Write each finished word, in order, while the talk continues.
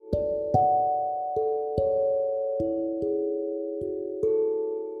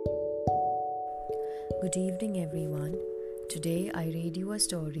Good evening, everyone. Today I read you a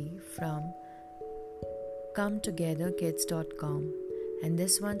story from ComeTogetherKids.com, and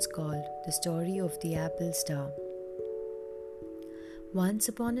this one's called The Story of the Apple Star. Once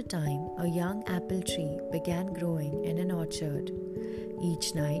upon a time, a young apple tree began growing in an orchard.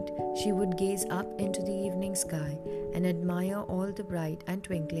 Each night, she would gaze up into the evening sky and admire all the bright and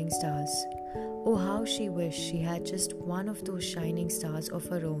twinkling stars. Oh, how she wished she had just one of those shining stars of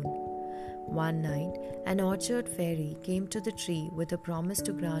her own. One night, an orchard fairy came to the tree with a promise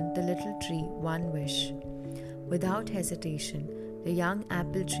to grant the little tree one wish. Without hesitation, the young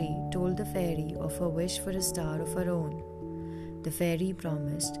apple tree told the fairy of her wish for a star of her own. The fairy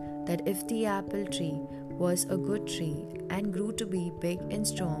promised that if the apple tree was a good tree and grew to be big and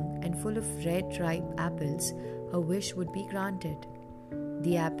strong and full of red ripe apples, her wish would be granted.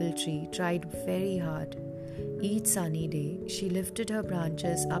 The apple tree tried very hard. Each sunny day, she lifted her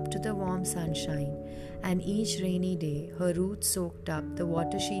branches up to the warm sunshine, and each rainy day, her roots soaked up the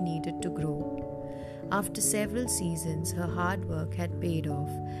water she needed to grow. After several seasons, her hard work had paid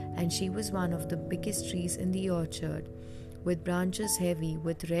off, and she was one of the biggest trees in the orchard, with branches heavy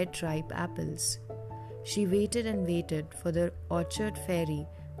with red ripe apples. She waited and waited for the orchard fairy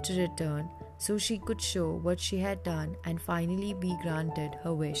to return so she could show what she had done and finally be granted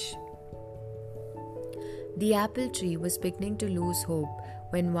her wish. The apple tree was beginning to lose hope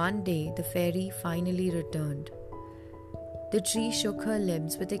when one day the fairy finally returned. The tree shook her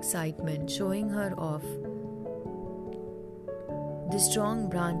limbs with excitement, showing her off the strong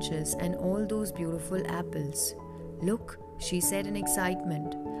branches and all those beautiful apples. "Look," she said in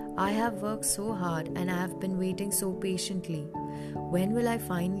excitement, "I have worked so hard and I have been waiting so patiently. When will I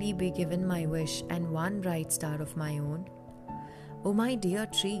finally be given my wish and one bright star of my own?" "Oh, my dear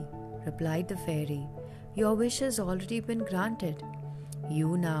tree," replied the fairy, "your wish has already been granted.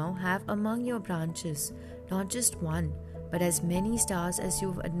 You now have among your branches not just one, but as many stars as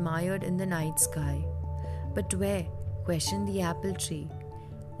you've admired in the night sky." "But where?" questioned the apple tree.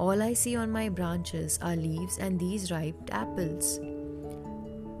 "All I see on my branches are leaves and these ripe apples."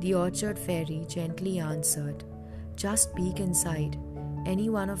 The orchard fairy gently answered, "Just peek inside any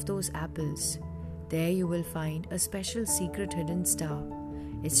one of those apples. There you will find a special secret hidden star.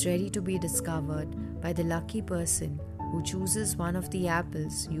 It's ready to be discovered by the lucky person who chooses one of the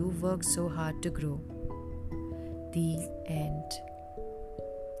apples you've worked so hard to grow." The end.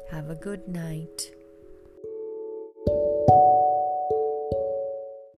 Have a good night.